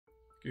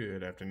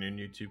Good afternoon,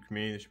 YouTube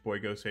community. This is your boy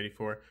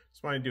Ghost84.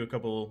 Just wanted to do a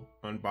couple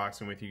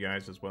unboxing with you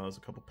guys as well as a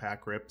couple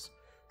pack rips.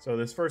 So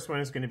this first one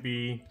is going to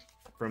be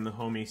from the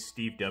homie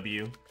Steve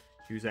W.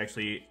 He was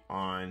actually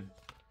on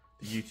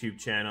the YouTube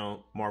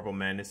channel Marvel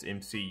Madness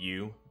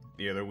MCU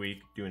the other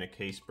week doing a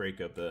case break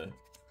of the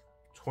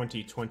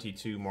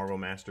 2022 Marvel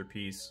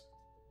Masterpiece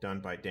done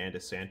by Dan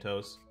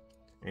DeSantos.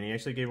 And he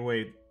actually gave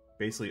away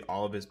basically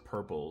all of his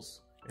purples.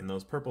 And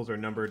those purples are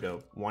numbered to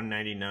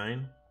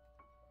 199.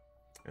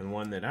 And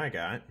one that I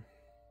got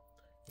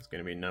is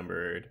going to be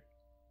numbered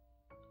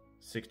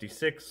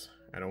 66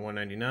 out of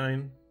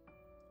 199.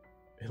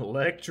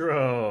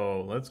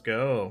 Electro! Let's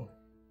go!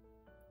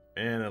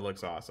 And it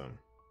looks awesome.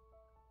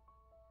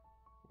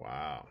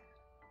 Wow.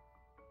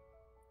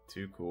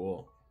 Too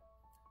cool.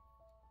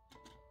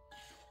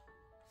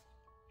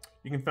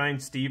 You can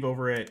find Steve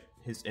over at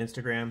his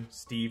Instagram,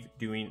 Steve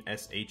doing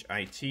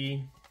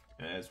SHIT,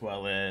 as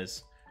well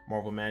as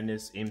Marvel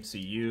Madness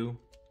MCU.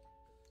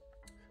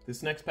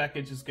 This next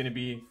package is going to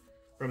be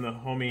from the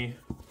homie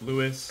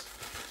Lewis.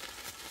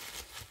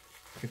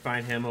 You can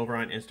find him over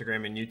on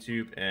Instagram and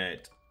YouTube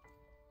at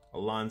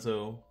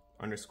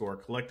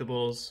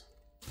Alonzo_collectibles.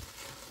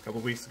 A couple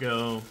weeks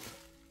ago,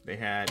 they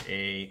had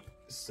a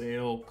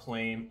sale,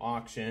 claim,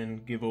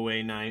 auction,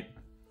 giveaway night.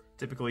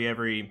 Typically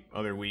every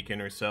other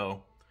weekend or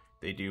so,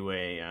 they do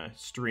a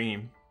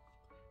stream.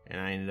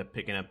 And I ended up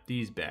picking up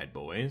these bad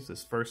boys.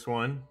 This first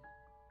one,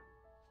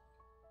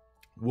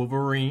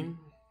 Wolverine.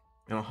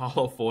 In a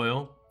hollow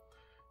foil.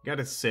 Got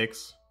a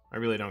 6. I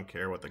really don't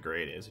care what the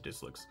grade is. It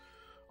just looks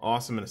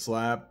awesome in a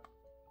slab.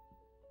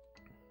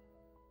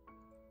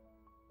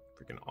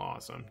 Freaking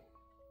awesome.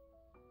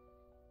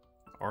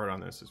 The art on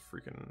this is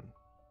freaking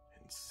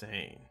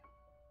insane.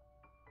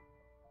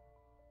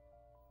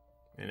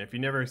 And if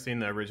you've never seen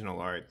the original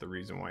art, the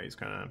reason why he's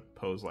kind of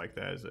posed like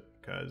that is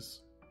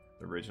because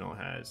the original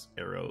has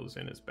arrows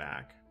in his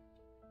back.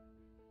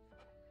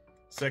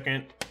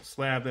 Second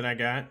slab that I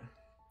got,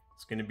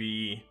 it's going to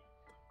be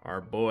our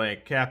boy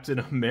Captain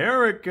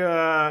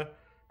America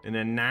in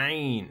a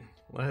 9.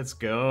 Let's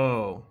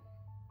go.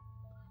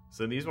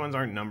 So these ones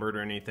aren't numbered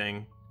or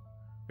anything.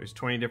 There's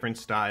 20 different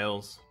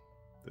styles.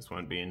 This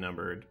one being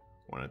numbered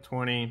 1 of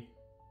 20.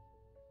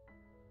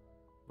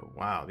 But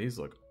wow, these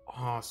look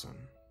awesome.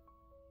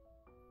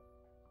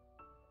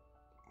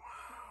 Wow.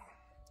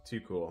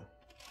 Too cool.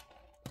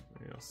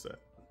 Maybe I'll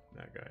set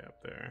that guy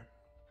up there.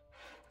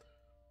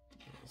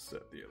 I'll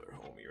set the other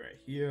homie right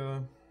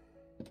here.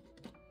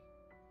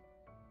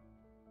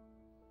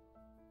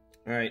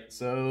 Alright,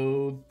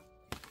 so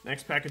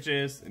next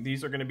packages,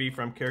 these are going to be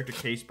from character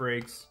case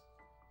breaks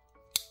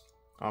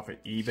off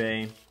of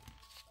eBay. I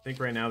think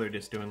right now they're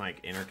just doing like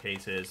inner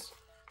cases.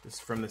 This is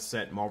from the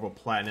set Marvel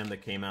Platinum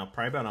that came out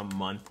probably about a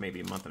month,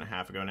 maybe a month and a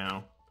half ago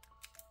now.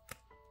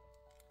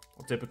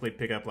 I'll typically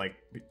pick up like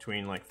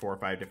between like 4 or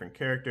 5 different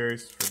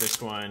characters. For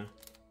this one,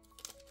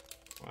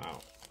 wow.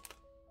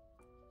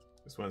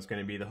 This one's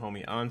going to be the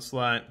homie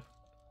Onslaught, a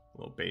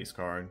little base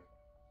card.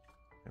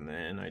 And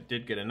then I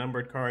did get a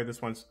numbered card.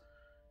 This one's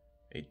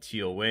a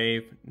teal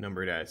wave,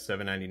 numbered at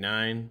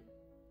 799,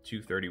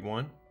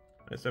 231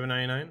 at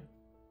 799.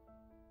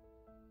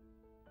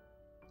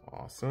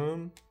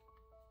 Awesome.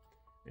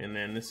 And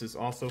then this is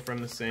also from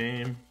the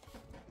same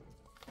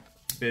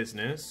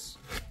business.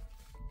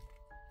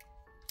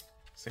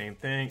 Same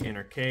thing,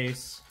 inner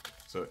case.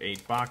 So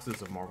 8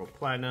 boxes of Marvel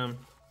Platinum.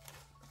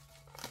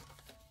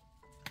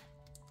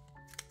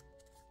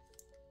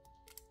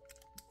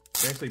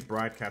 They actually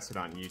broadcast it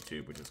on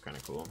YouTube, which is kind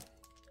of cool.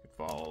 You can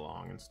follow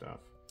along and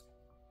stuff.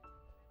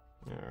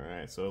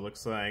 Alright, so it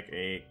looks like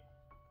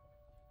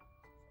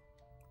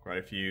quite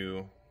a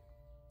few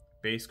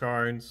base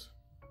cards.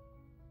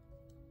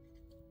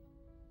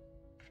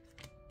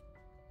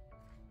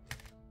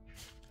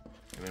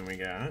 And then we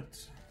got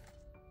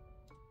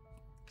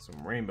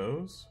some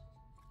rainbows.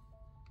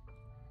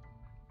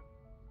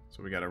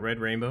 So we got a red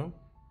rainbow,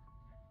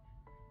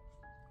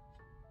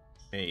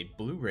 a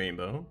blue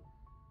rainbow.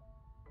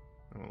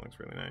 That one looks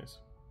really nice.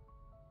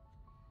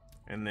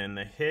 And then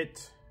the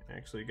hit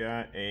actually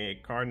got a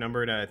card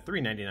numbered at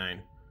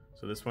 399.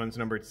 So this one's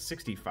numbered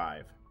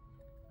 65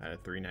 out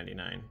of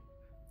 399.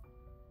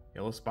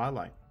 Yellow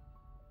Spotlight.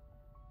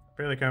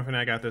 Fairly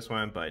confident I got this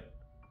one, but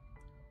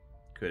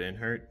couldn't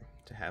hurt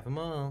to have them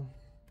all.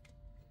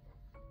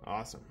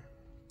 Awesome.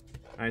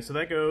 Alright, so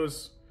that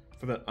goes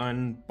for the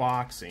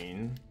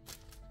unboxing.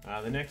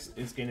 The next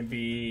is going to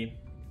be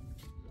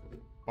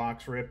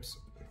box rips.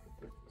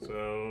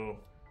 So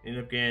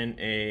ended up getting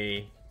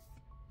a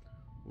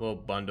little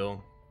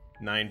bundle,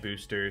 9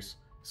 boosters.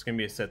 It's gonna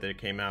be a set that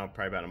came out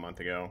probably about a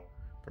month ago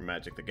from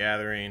Magic the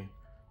Gathering.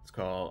 It's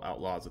called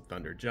Outlaws of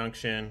Thunder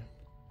Junction.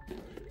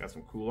 Got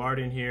some cool art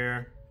in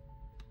here.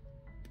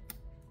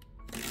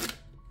 I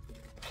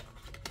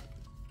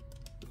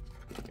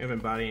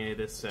haven't bought any of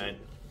this set,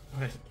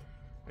 but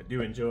I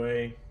do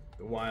enjoy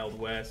the Wild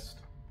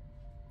West.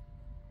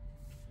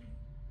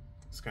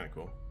 It's kind of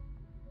cool.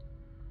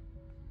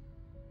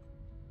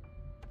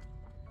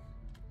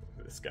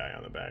 This guy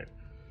on the back.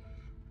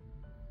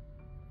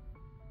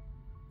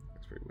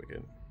 pretty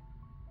wicked.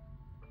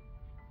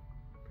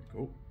 Pretty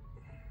cool.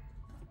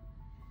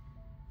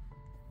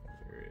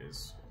 There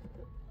is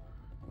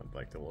what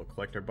like the little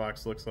collector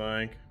box looks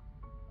like.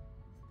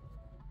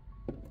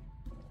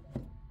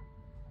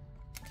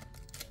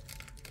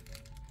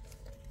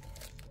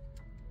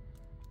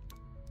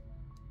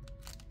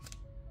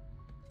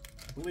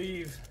 I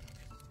believe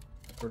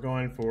we're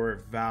going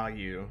for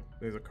value.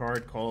 There's a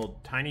card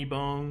called Tiny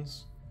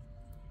Bones.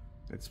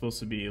 It's supposed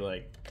to be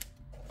like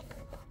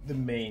the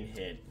main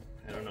hit.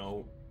 I don't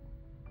know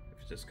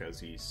if it's just because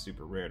he's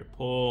super rare to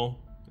pull.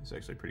 It's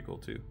actually pretty cool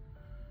too.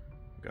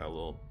 Got a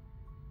little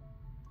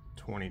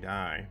 20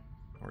 die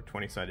or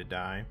 20-sided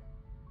die.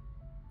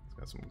 It's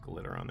got some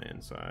glitter on the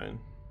inside.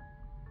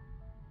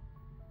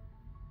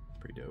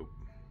 Pretty dope.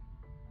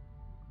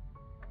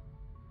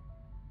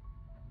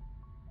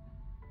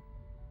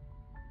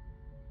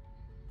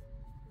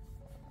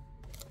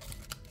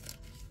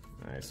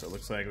 Alright, so it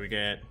looks like we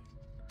get,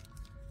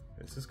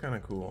 this is kind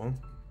of cool,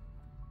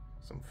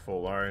 some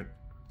full art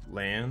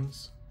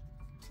lands.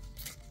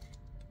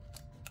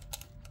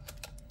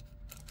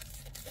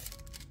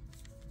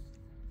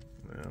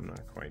 I'm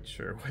not quite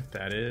sure what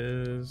that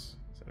is.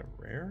 Is that a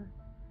rare?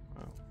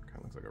 Oh, kind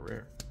of looks like a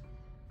rare.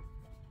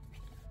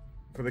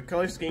 For the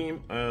color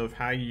scheme of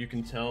how you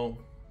can tell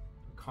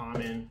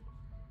common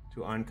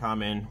to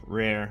uncommon,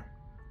 rare,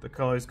 the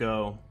colors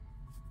go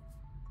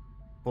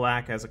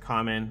black as a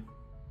common.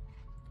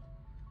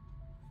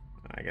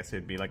 I guess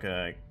it'd be like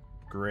a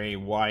gray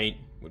white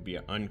would be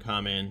an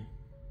uncommon.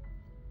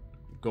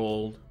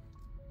 Gold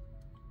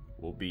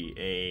will be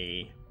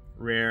a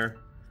rare,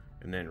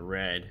 and then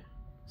red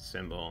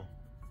symbol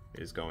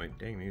is going,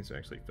 dang, these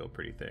actually feel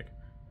pretty thick.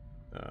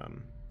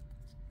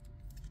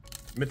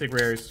 Mythic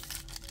rares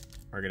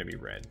are gonna be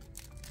red.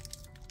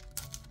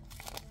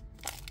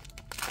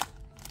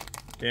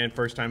 Again,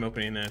 first time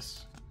opening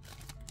this,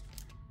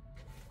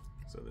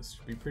 so this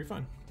should be pretty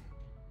fun.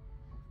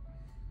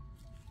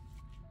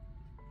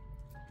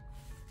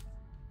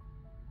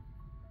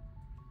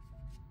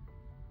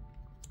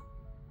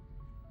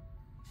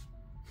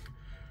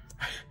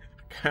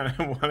 Kind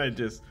of want to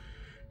just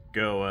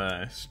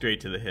go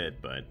straight to the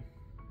hit, but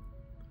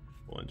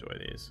we'll enjoy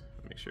these.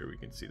 Make sure we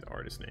can see the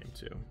artist name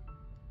too.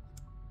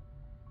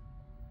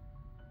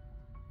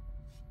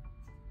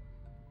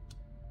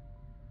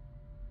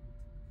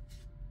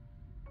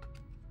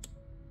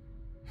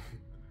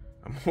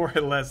 I'm more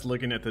or less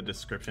looking at the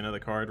description of the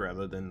card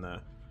rather than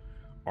the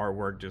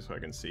artwork, just so I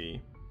can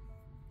see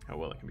how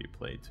well it can be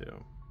played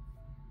too.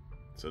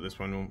 So this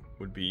one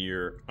would be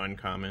your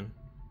uncommon.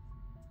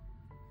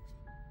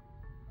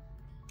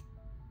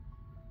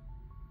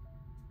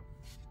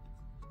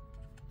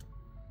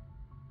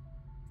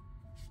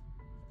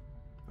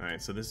 Alright,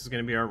 so this is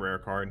going to be our rare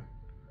card,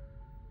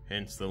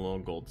 hence the little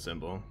gold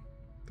symbol.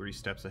 3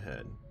 steps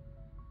ahead.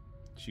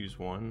 Choose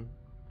one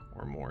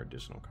or more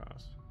additional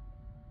costs.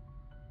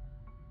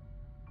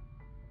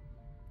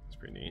 That's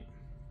pretty neat.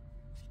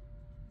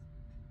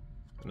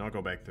 And I'll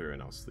go back through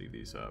and I'll sleeve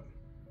these up.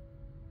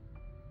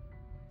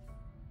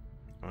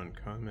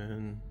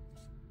 Uncommon.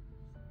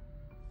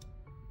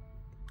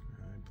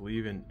 I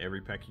believe in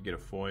every pack you get a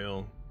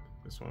foil.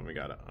 This one we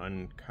got an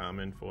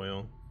uncommon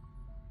foil.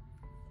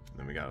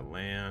 Then we got a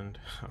land.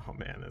 Oh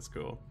man, that's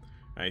cool.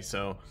 Alright,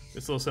 so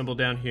this little symbol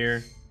down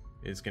here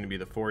is going to be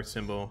the 4th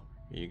symbol.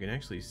 And you can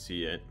actually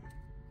see it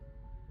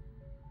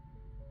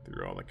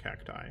through all the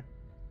cacti.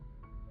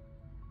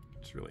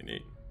 It's really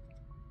neat.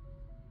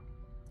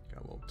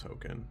 Got a little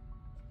token.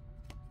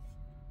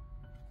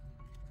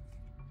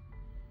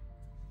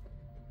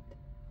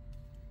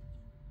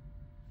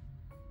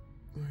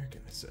 We're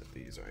going to set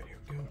these right here.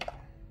 We go.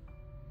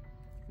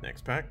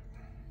 Next pack.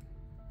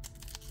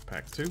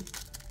 Pack 2.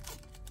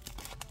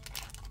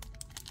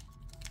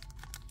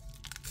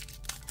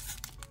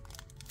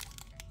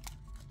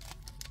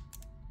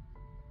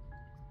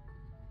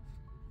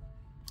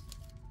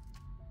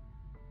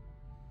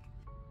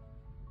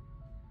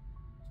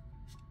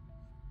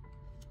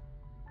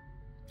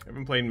 I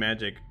haven't played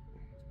Magic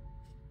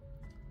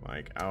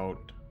like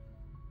out,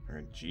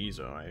 or geez,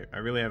 I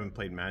really haven't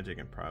played Magic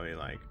in probably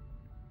like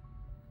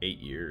 8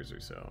 years or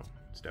so.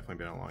 It's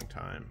definitely been a long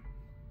time.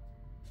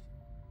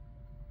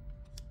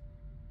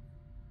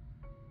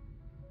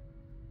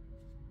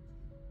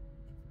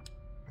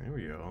 There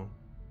we go.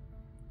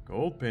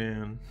 Gold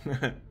pan.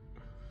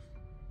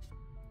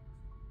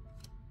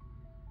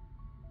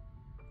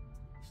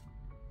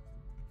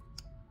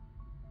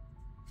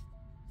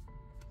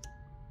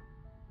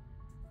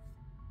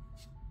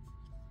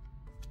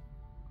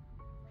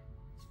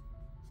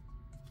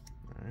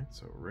 Alright,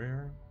 so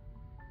rare.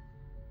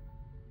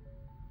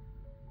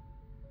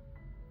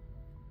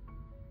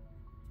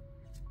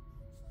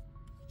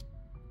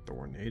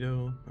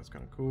 Tornado, that's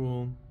kind of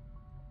cool.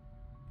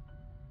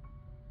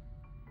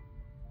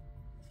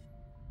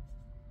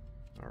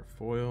 Our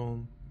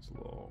foil, it's a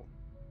little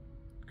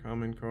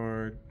common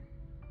card.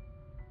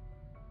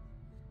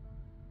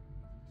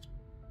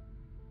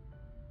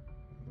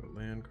 The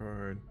land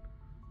card,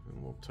 and a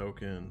little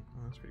token.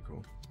 Oh, that's pretty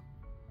cool.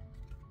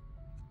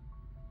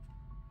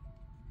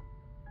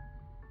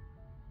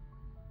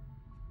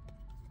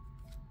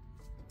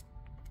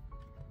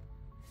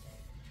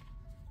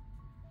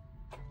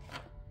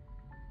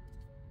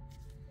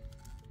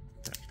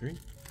 3.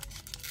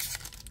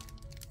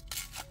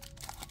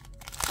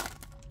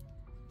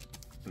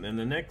 And then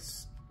the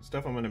next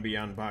stuff I'm going to be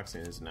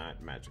unboxing is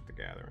not Magic the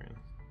Gathering.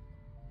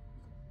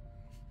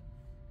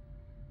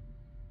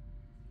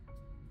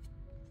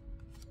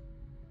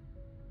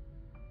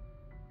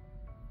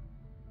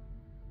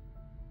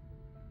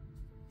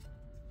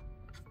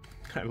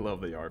 I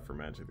love the art for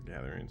Magic the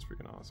Gathering, it's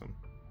freaking awesome.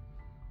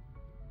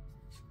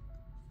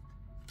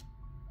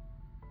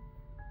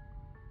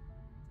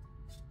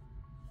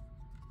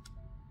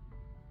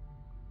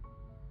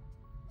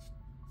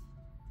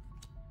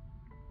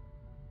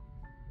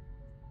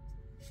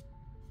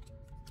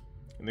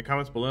 In the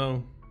comments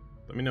below,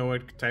 let me know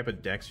what type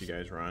of decks you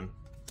guys run,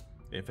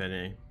 if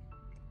any.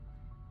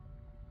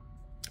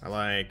 I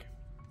like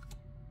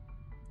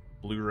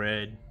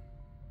blue-red,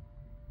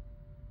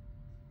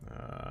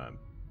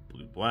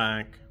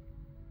 blue-black,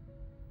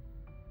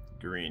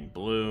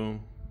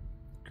 green-blue,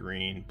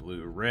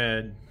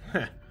 green-blue-red.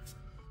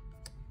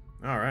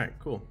 Alright,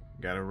 cool.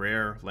 Got a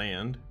rare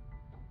land.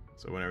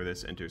 So whenever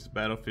this enters the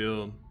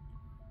battlefield,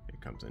 it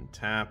comes in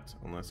tapped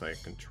unless I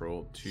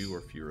control 2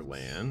 or fewer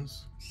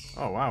lands.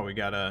 Oh wow, we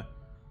got a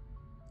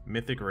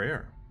mythic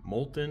rare.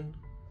 Molten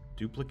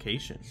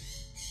Duplication.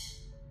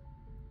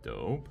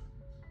 Dope.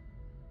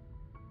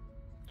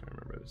 Trying to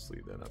remember to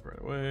sleeve that up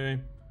right away.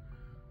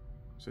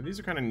 So these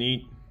are kind of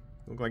neat.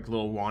 Look like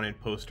little wanted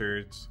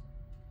posters.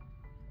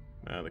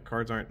 The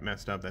cards aren't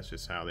messed up, that's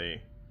just how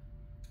they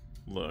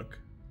look.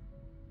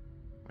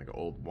 Like an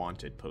old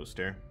wanted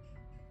poster.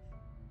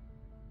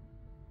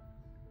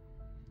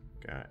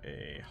 Got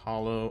a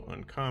hollow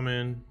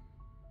uncommon.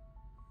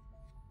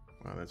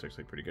 Wow, that's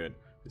actually pretty good.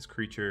 This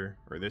creature,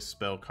 or this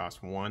spell,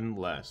 costs 1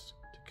 less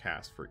to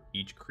cast for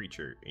each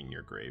creature in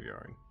your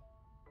graveyard.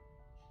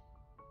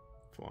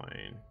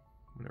 Flying.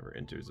 Whenever it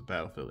enters the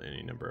battlefield,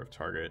 any number of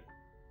target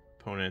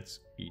opponents,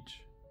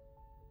 each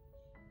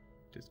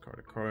discard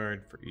a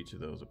card. For each of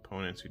those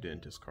opponents who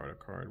didn't discard a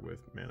card with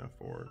mana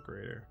 4 or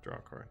greater, draw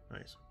a card.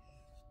 Nice.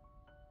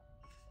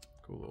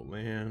 Cool little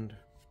land.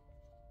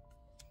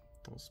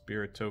 Little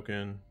spirit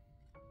token.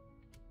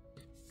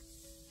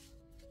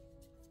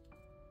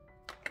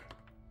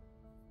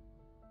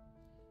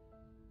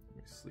 Let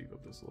me sleeve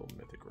up this little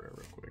mythic rare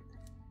real quick.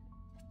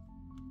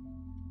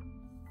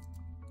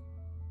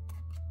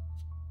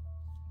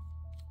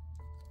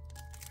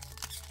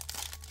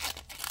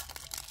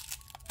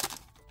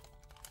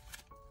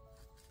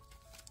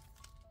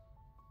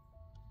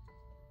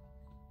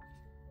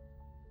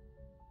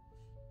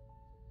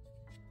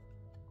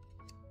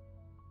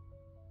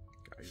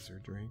 Geyser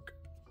drink.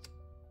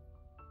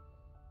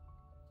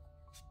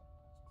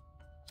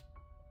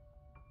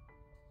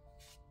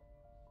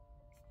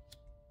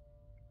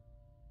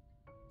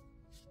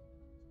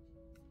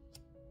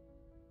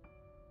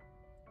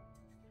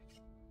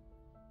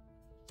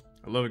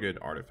 I love a good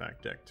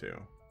artifact deck too.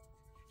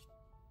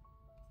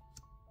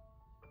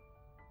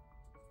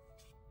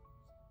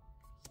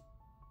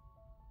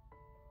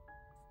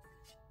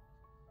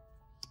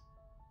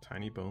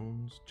 Tiny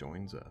Bones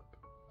joins up.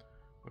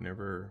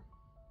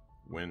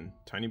 When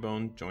Tiny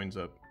Bone joins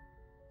up,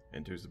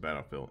 enters the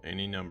battlefield,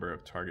 any number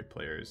of target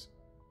players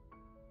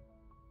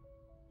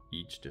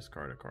each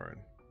discard a card.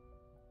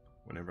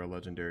 Whenever a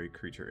legendary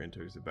creature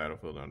enters the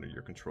battlefield under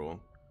your control,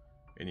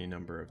 any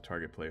number of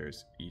target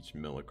players each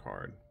mill a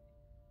card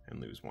and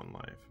lose 1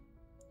 life.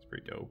 It's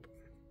pretty dope.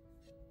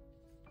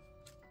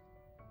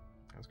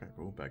 That's kind of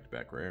cool.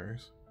 Back-to-back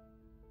rares.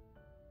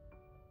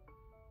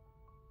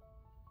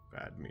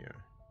 Badmere.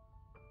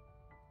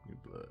 New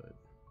Blood.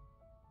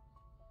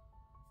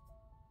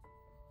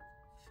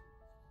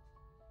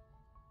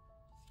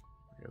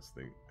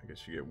 I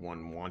guess you get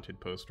 1 wanted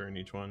poster in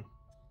each one.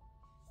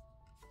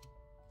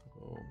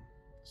 Oh,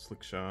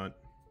 Slick Shot.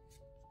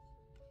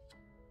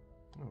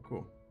 Oh,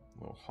 cool. A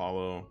little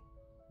hollow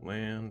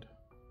land.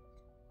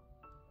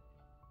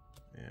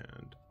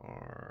 And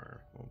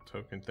our little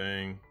token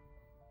thing.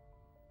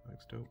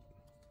 Looks dope.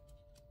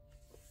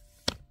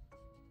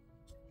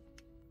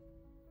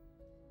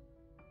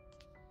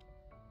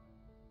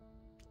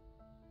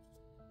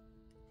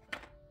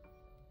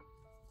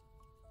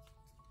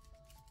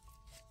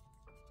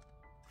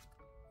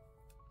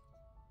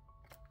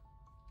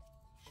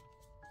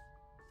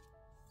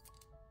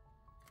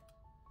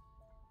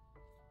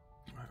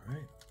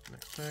 Alright,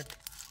 next pack.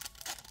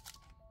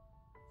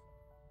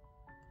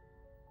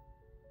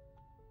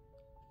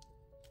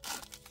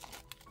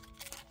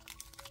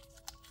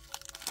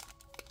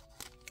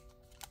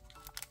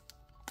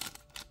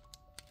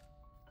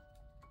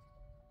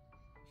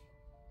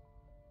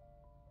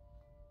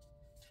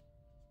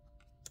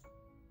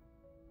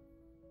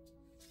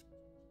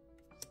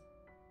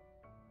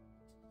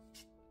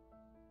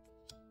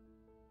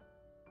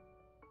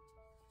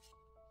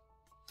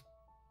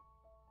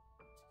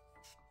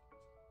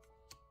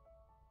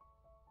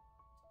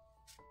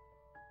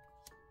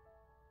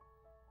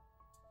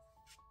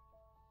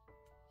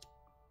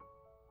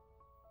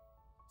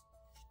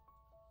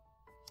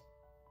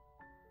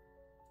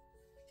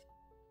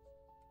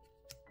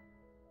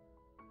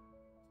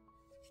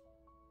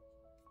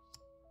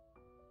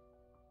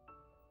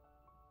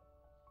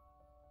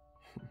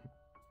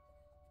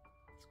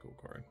 cool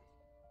card.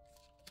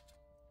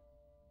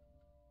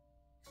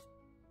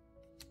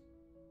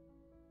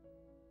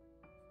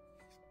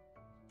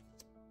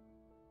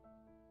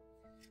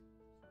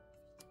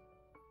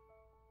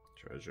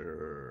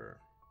 Treasure.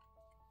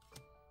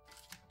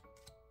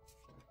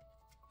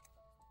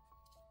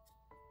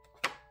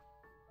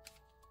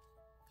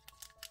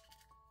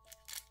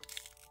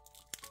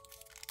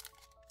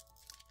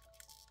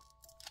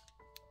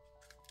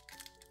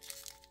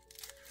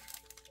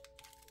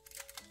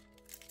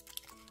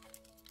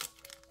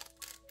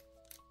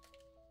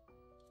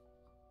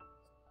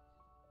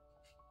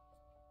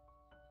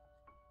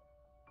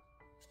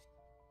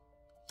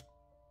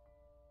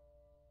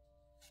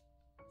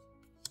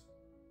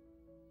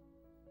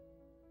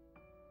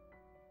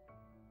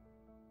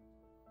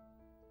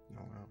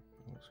 Oh wow,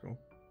 that looks cool.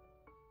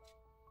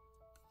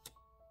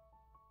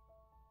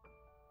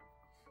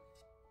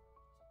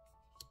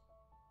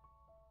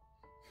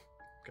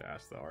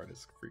 Gosh, the art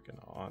is freaking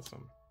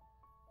awesome.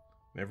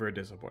 Never a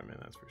disappointment,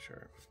 that's for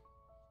sure.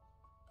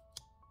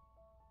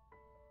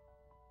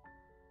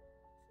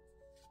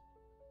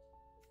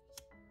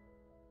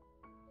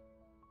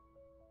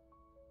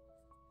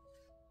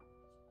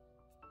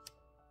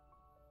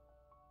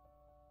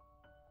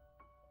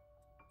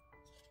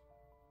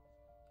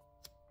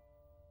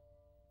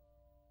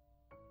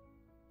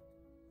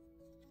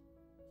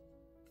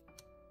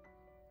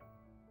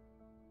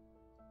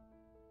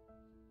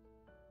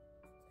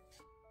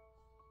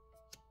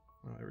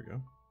 Oh, there we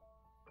go.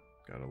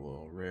 Got a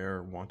little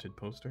rare wanted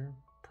poster,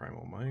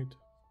 Primal Might.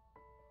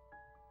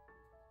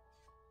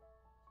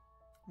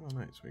 Oh,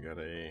 nice. We got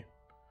a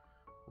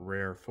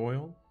rare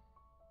foil.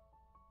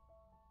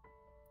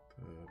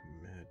 The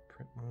mad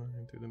print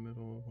line through the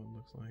middle of what it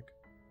looks like.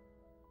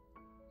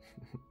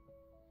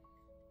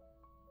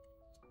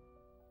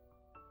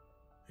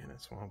 And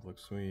that swamp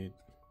looks sweet.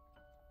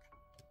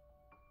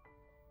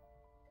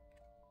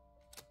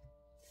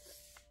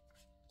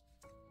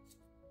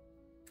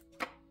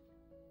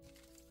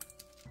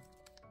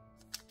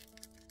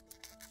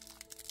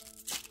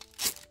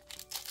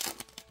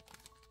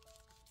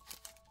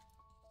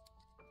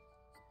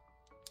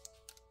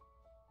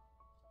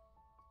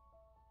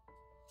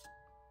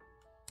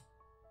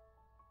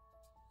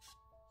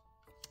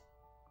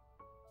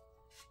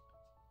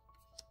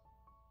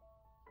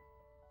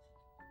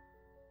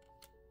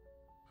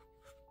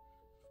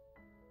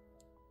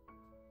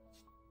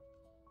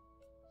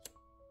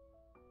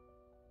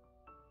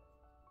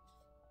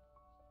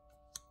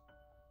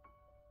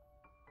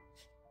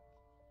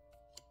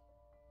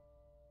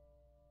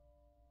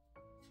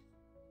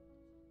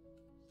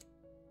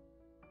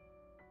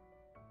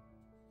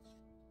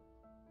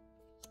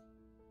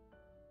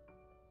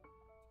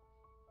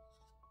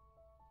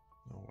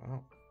 Oh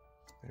wow,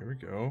 there we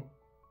go.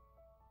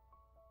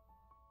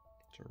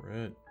 It's a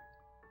red.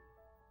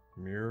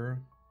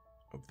 Mirror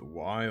of the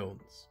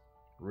Wilds.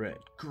 Red,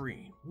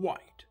 green,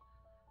 white.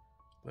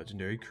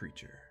 Legendary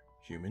creature.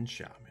 Human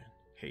shaman.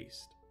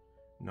 Haste.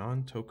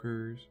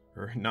 Non-token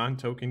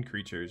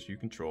creatures you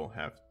control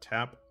have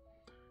tap.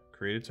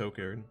 Create a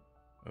token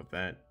of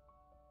that.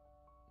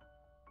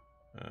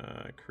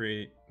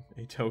 Create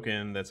a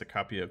token that's a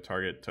copy of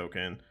target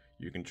token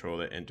you control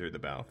that enter the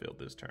battlefield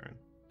this turn.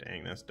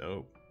 Dang, that's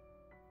dope.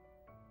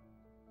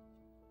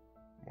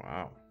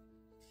 Wow.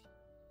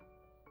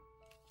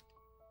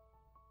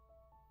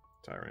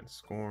 Tyrant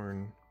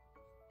Scorn.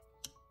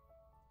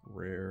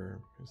 Rare.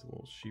 Here's a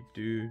little sheep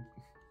dude.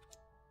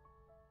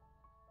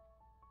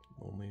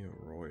 Only a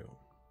royal.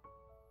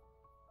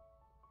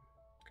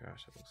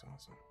 Gosh, that looks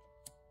awesome.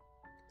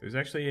 There's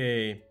actually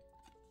a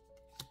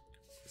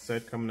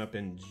set coming up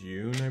in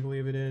June, I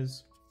believe it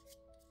is.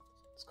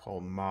 It's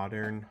called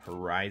Modern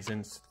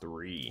Horizons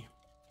 3.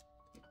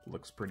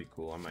 Looks pretty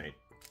cool. I might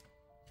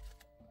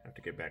have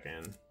to get back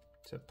in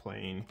to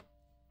playing.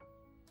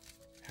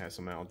 Has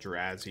some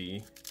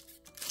Eldrazi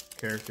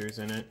characters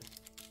in it.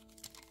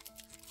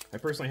 I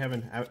personally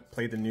haven't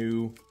played the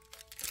new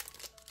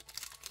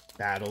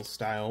battle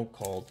style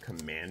called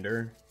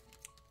Commander.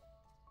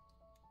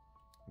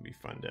 It'd be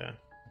fun to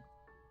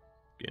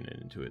get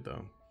into it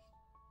though.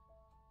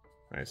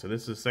 Alright, so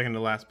this is second to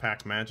last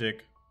pack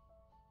Magic.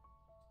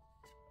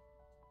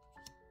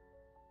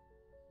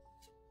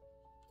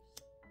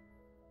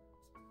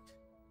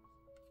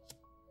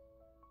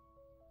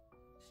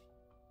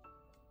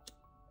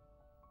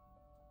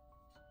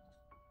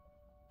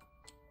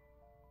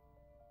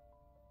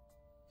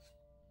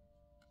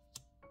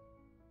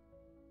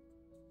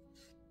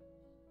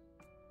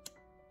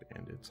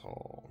 Bandits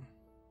Hall.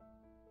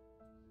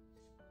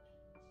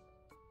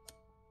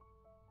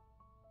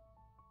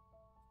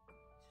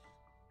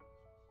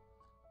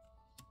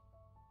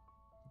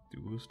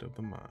 Duelist of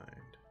the Mind.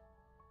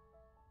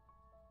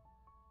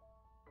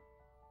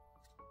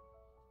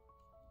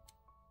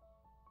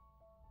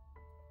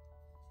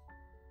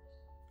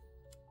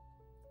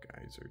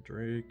 Geyser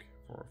Drake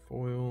for a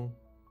foil.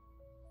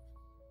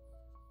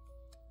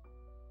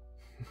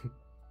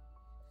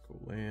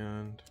 Cool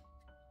land.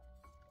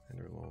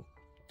 And our little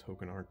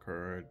token art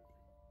card.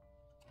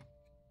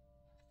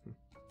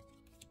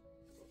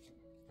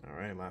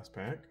 Alright, last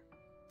pack.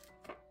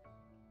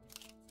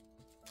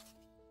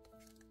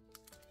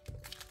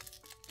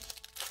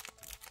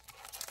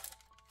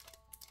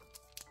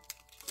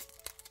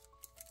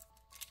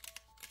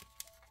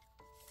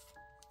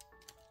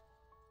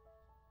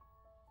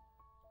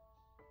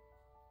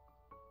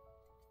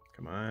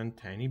 Come on,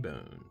 Tiny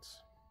Bones.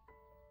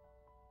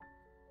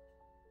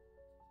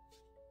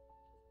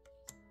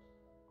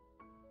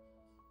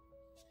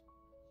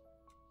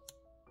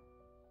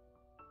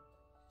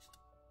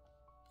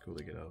 Cool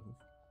to get a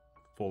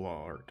full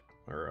art,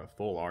 or a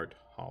full art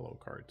holo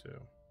card too.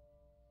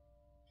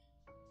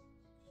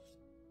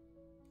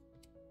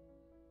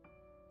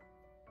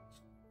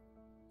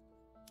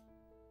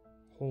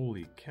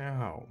 Holy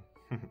cow.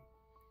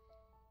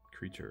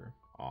 Creature,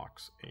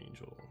 Ox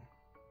Angel.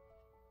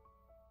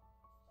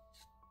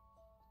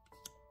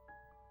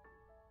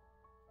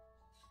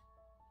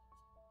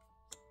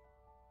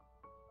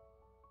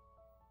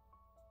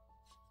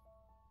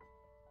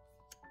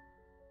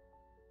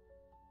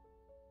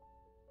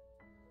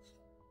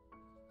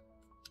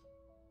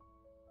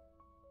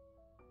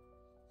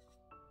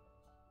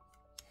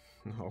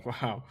 Oh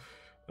wow,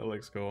 that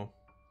looks cool.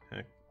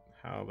 Heck,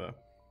 how the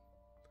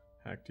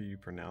heck do you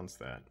pronounce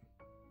that?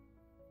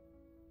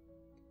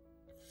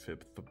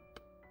 Fifth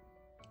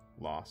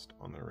Lost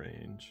on the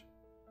Range.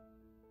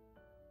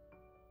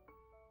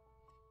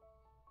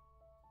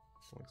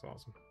 Looks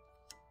awesome.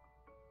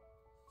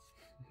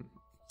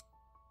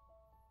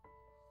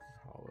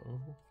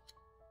 Hollow.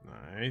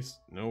 Nice.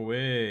 No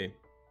way.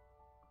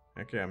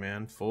 Heck yeah,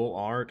 man. Full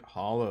art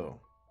hollow.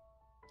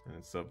 And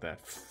it's of that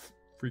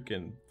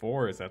freaking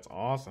forest. That's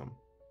awesome.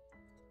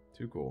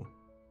 Too cool.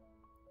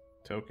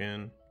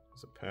 Token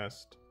is a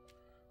pest.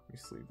 Let me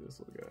sleeve this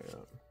little guy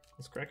up.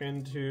 Let's crack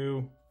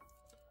into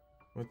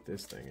what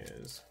this thing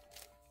is.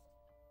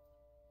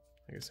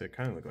 Like I said, it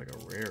kind of looked like a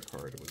rare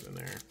card was in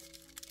there.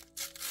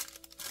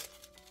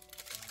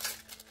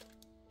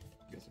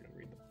 I guess I can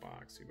read the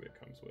box, see what it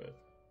comes with.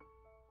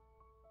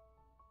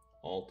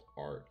 Alt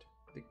Art,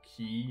 the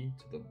key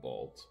to the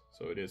vault.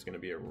 So it is going to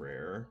be a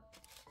rare.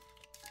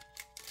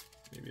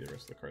 Maybe the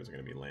rest of the cards are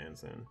going to be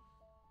lands then.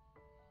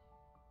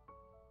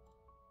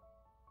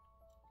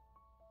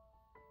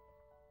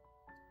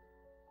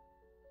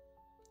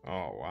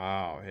 Oh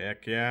wow,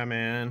 heck yeah,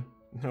 man.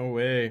 No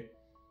way.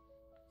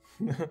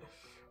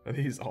 Are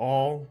these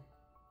all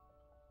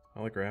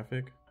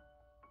holographic?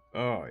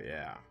 Oh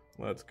yeah,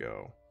 let's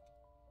go.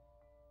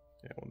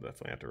 Yeah, we'll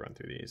definitely have to run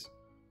through these.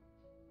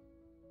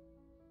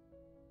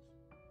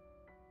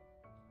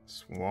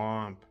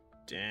 Swamp,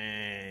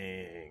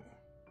 dang.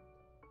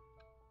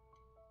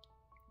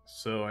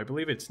 So I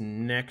believe it's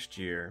next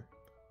year.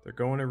 They're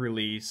going to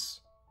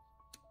release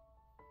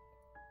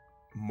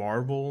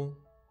Marvel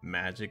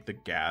Magic the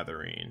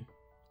Gathering.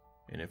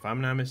 And if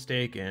I'm not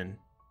mistaken,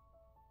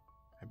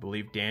 I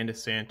believe Dan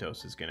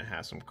DeSantos is going to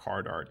have some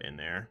card art in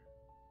there.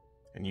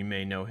 And you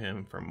may know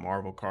him from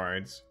Marvel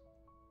cards.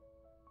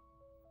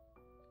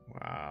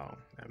 Wow,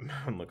 that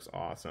mountain looks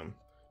awesome.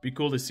 Be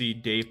cool to see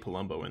Dave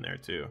Palumbo in there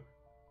too.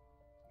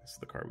 This is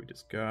the card we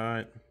just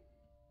got.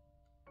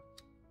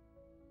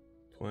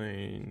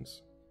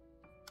 Planes.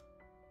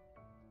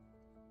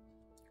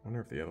 I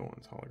wonder if the other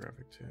one's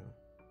holographic too.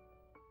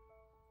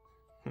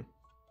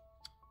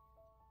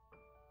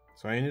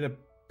 So I ended up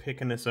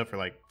picking this up for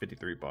like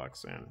 53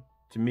 bucks, and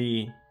to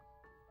me,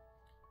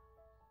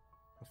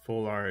 a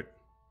full art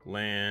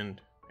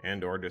land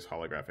and or just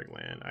holographic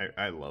land,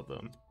 I love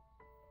them.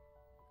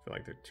 I feel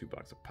like they're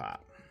 $2 a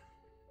pop.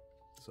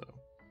 So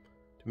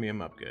to me,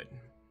 I'm up good.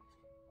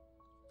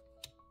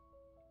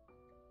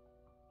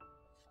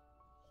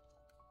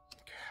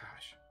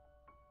 Gosh.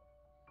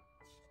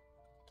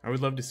 I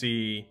would love to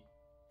see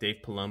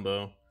Dave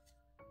Palumbo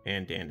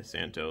and Dan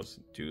DeSantos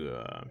do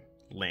a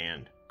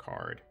land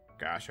card.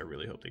 Gosh, I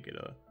really hope they get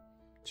a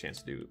chance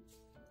to do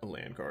a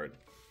land card.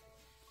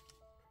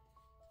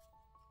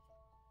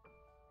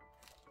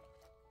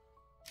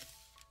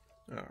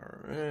 All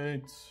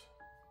right.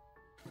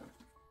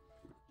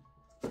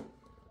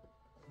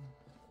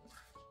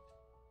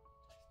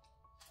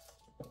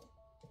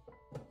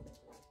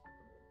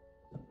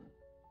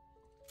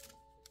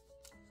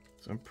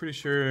 So I'm pretty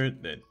sure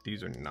that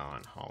these are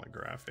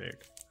non-holographic.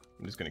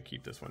 I'm just gonna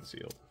keep this one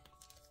sealed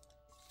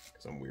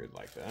because I'm weird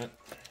like that.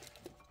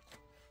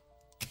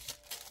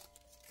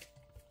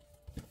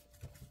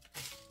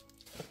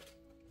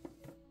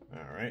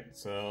 All right,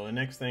 so the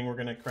next thing we're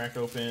gonna crack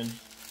open,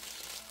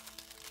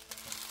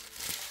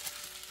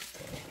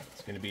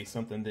 it's gonna be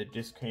something that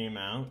just came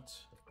out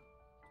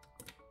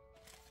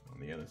on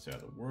the other side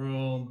of the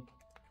world,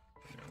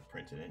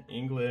 printed in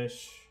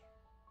English.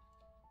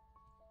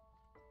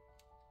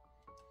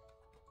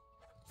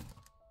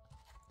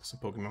 Some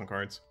Pokemon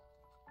cards.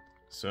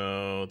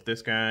 So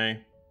this guy, I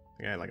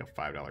think I had like a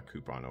 $5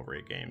 coupon over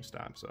at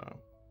GameStop, so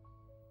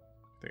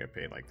I think I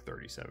paid like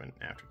 $37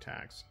 after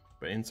tax.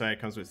 But inside it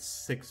comes with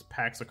 6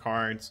 packs of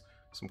cards,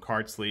 some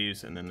card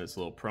sleeves, and then this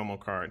little promo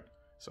card.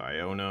 So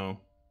Iono.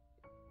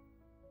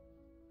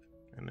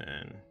 And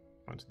then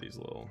a bunch of these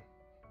little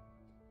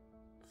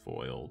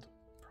foiled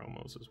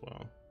promos as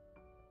well.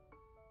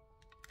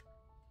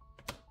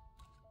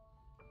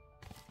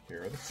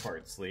 Here are the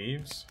card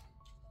sleeves.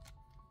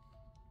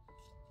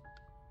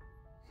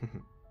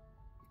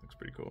 Looks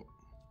pretty cool.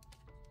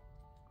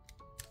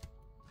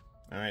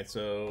 Alright,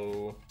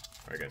 so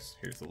I guess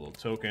here's the little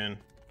token.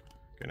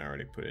 Can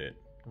already put it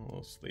in a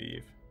little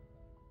sleeve.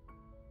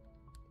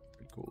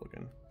 Pretty cool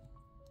looking.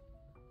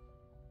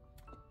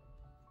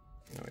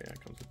 Oh yeah, it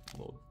comes with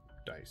little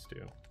dice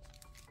too.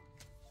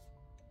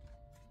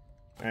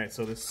 Alright,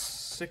 so the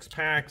 6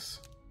 packs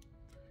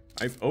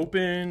I've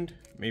opened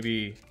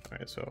maybe.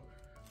 Alright, so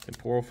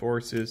Temporal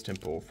Forces,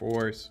 Temporal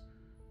Force,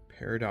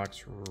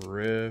 Paradox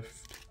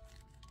Rift,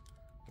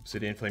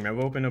 Obsidian Flame. I've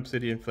opened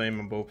Obsidian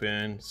Flame, I've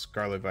opened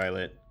Scarlet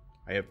Violet.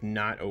 I have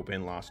not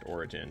opened Lost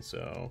Origin,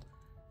 so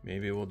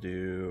maybe we'll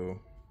do.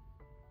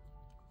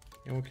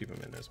 Yeah, we'll keep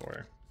them in this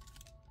order.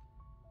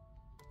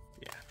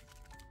 Yeah.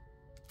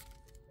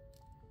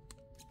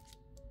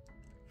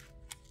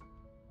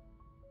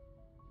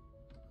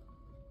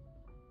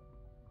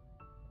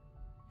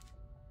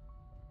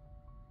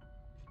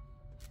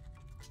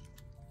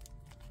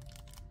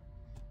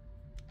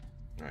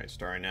 All right,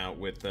 starting out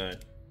with the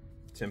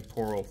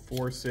Temporal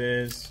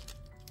Forces.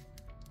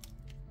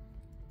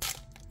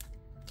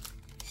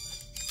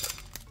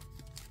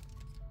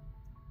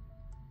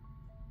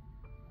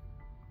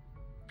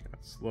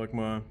 Got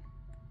Slugma,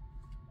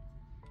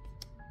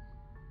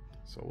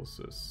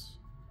 Solstice,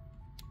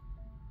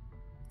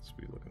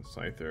 sweet looking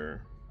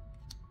Scyther,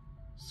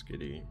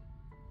 Skitty.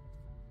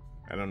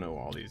 I don't know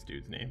all these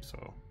dudes' names,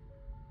 so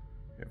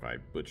if I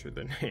butcher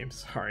the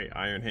names, sorry.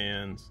 Iron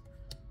Hands.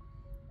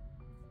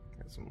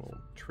 Got some little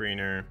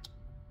trainer.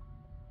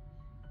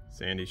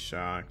 Sandy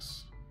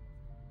Shocks.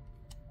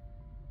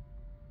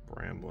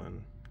 Bramblin.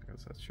 I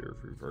guess that's your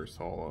reverse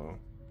holo.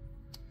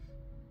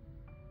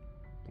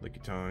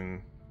 Licky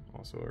Tongue.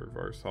 Also a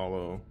reverse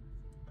holo.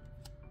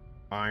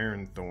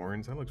 Iron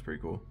Thorns. That looks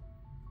pretty cool.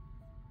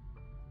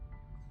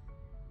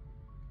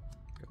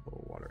 Got a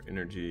little water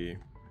energy.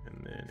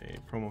 And then a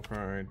promo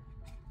card.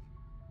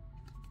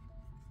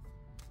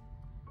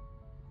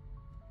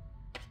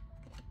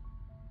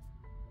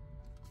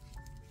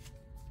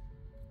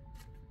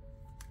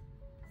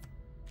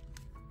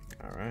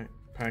 Alright,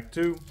 pack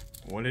 2,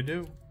 what it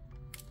do?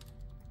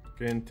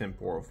 Again,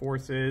 Temporal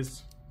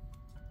Forces.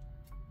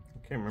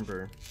 I can't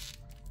remember.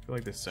 I feel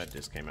like this set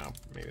just came out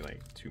maybe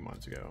like 2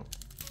 months ago.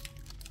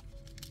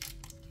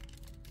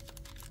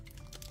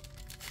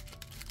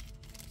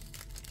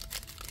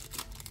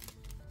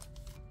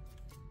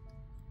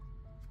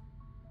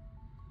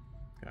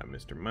 Got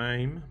Mr.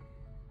 Mime.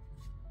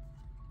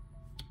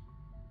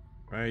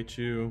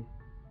 Raichu.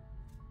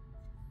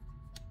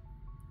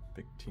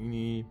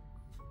 Victini.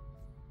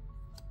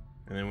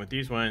 And then with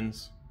these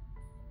ones,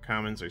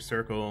 commons are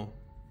circle,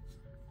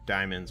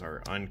 diamonds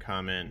are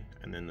uncommon,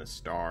 and then the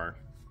star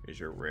is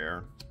your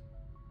rare.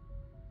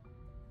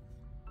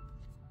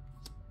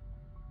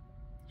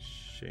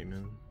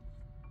 Shaman.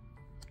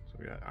 So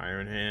we got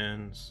Iron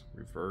Hands,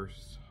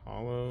 reverse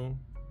holo.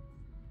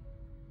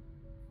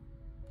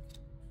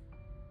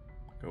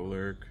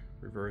 Golurk,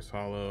 reverse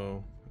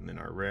holo, and then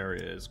our rare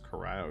is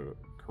Cryodon.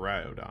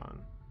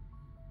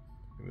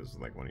 I think this is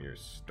like one of your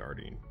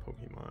starting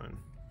Pokemon.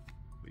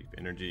 Leaf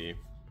Energy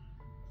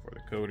for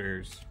the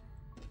coders.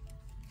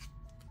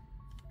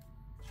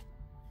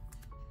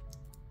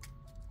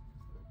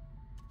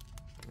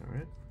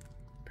 Alright.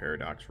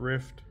 Paradox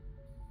Rift.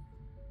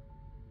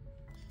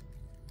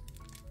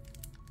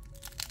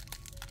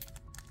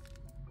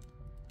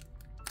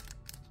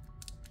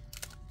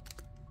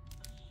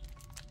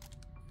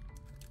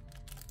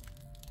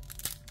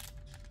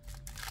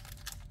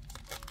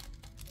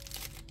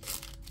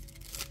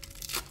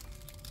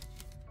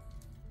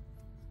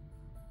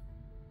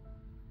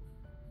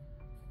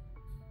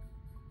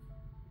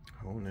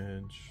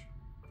 Honedge,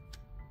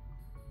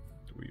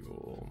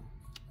 Dweevil,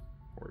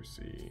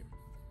 Horsey,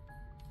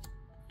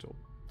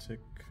 Joltik,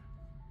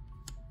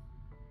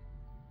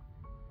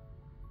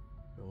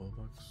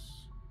 Billilux,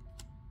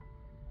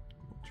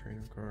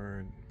 trainer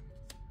card,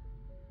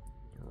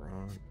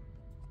 Rock,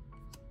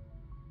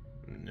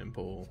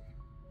 Nimble.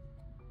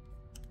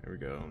 There we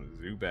go.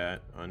 Zubat,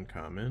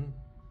 uncommon,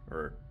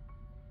 or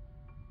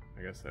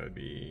I guess that would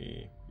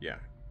be, yeah,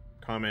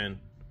 common.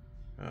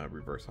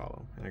 Reverse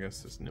holo. And I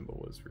guess this Nimble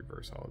was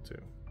reverse holo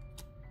too.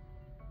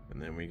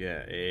 And then we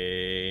get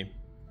a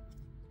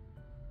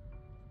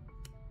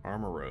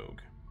Armor Rogue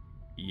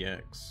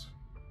EX.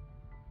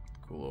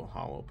 Cool little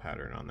holo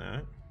pattern on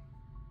that.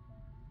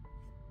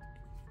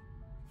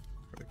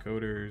 For the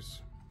coders.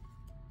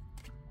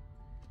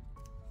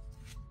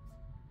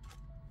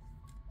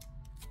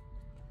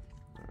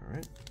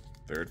 Alright.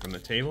 Third from the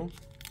table.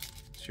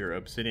 It's your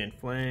Obsidian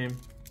Flame.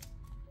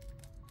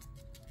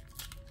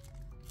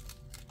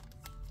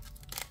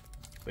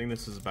 I think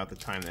this is about the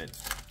time that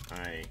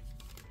I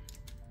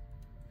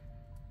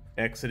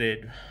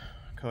exited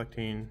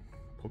collecting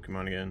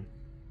Pokemon again.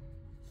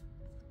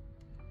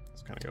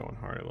 It's kind of going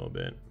hard a little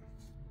bit.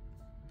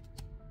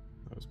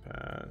 Those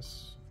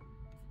pass.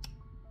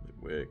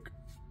 Litwick.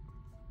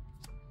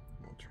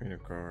 Trainer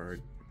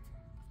card.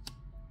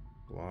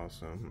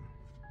 Blossom.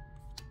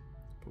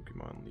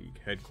 Pokemon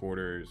League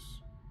headquarters.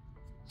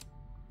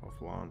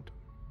 Outlaws.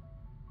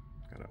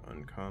 Got an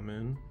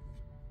uncommon.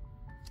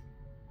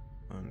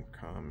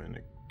 Uncommon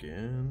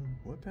again.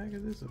 What pack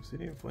is this?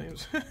 Obsidian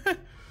Flames.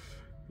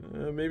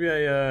 Maybe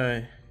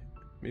I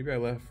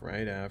left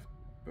right after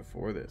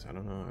before this. I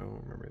don't know. I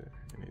don't remember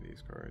any of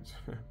these cards.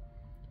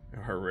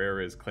 Our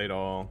rare is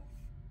Claydol,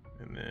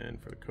 and then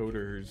for the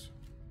coders.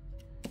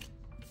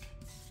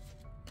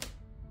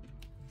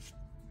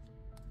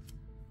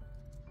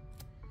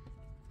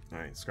 All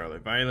right,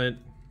 Scarlet Violet.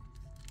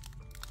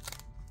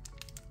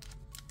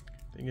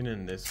 Thinking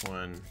in this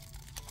one,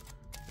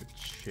 the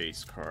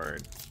chase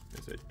card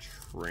is a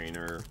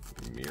Trainer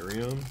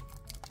Miriam.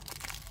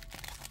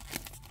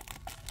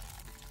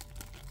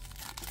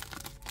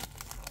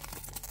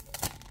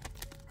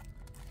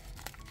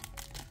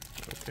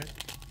 Okay.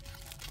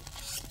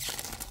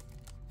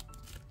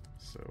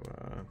 So,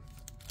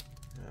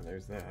 yeah,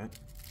 there's that.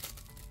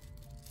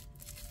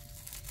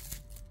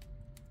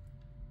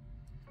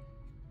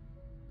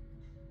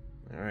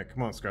 All right,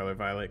 come on, Scarlet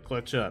Violet,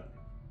 clutch up.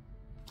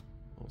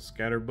 Little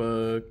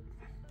Scatterbug,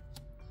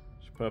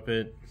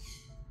 Puppet,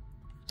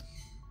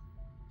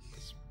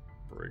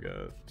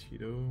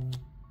 Tito,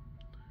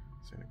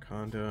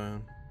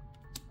 Anaconda,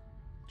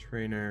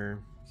 Trainer,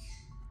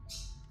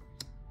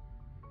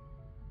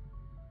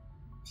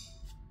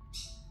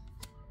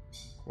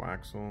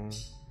 Quaxel,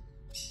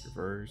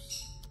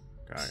 Reverse,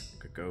 got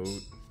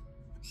Goat,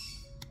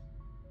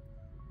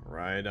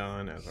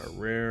 Rhydon as our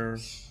rare,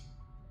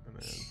 and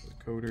then for the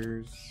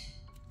coders.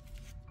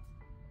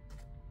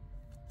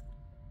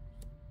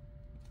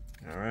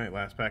 All right,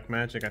 last pack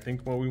magic. I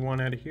think what we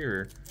want out of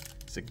here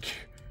is a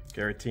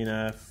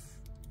Giratina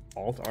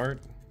alt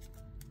art,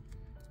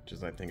 which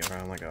is I think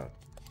around like a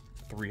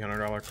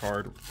 $300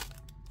 card,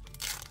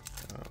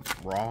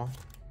 raw.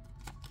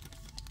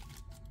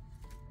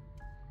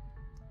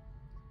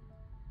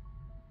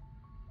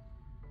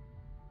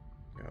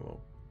 Got a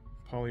little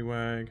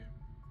Poliwag,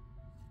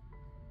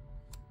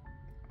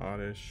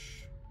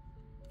 Oddish,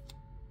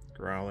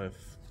 Growlithe,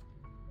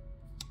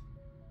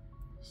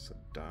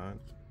 Seedot,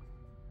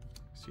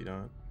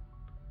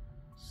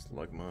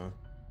 Slugma.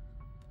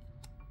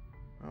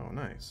 Oh,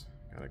 nice.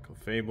 Got a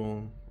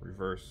Clefable,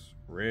 reverse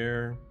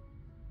rare.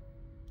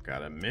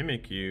 Got a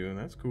Mimikyu.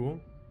 That's cool.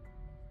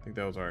 I think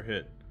that was our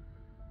hit.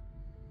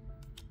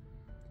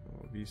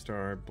 Oh,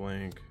 V-Star,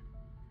 blank,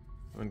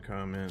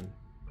 uncommon.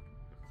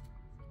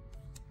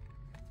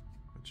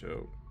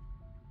 Choke.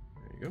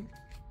 There you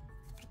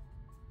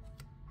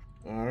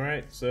go. All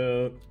right,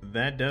 so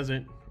that does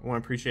it. I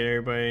want to appreciate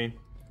everybody,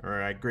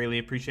 or I greatly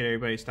appreciate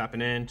everybody stopping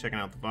in, checking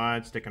out the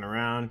VOD, sticking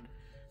around.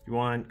 If you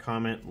want,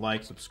 comment,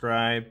 like,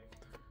 subscribe.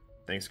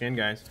 Thanks again,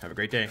 guys. Have a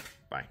great day.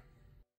 Bye.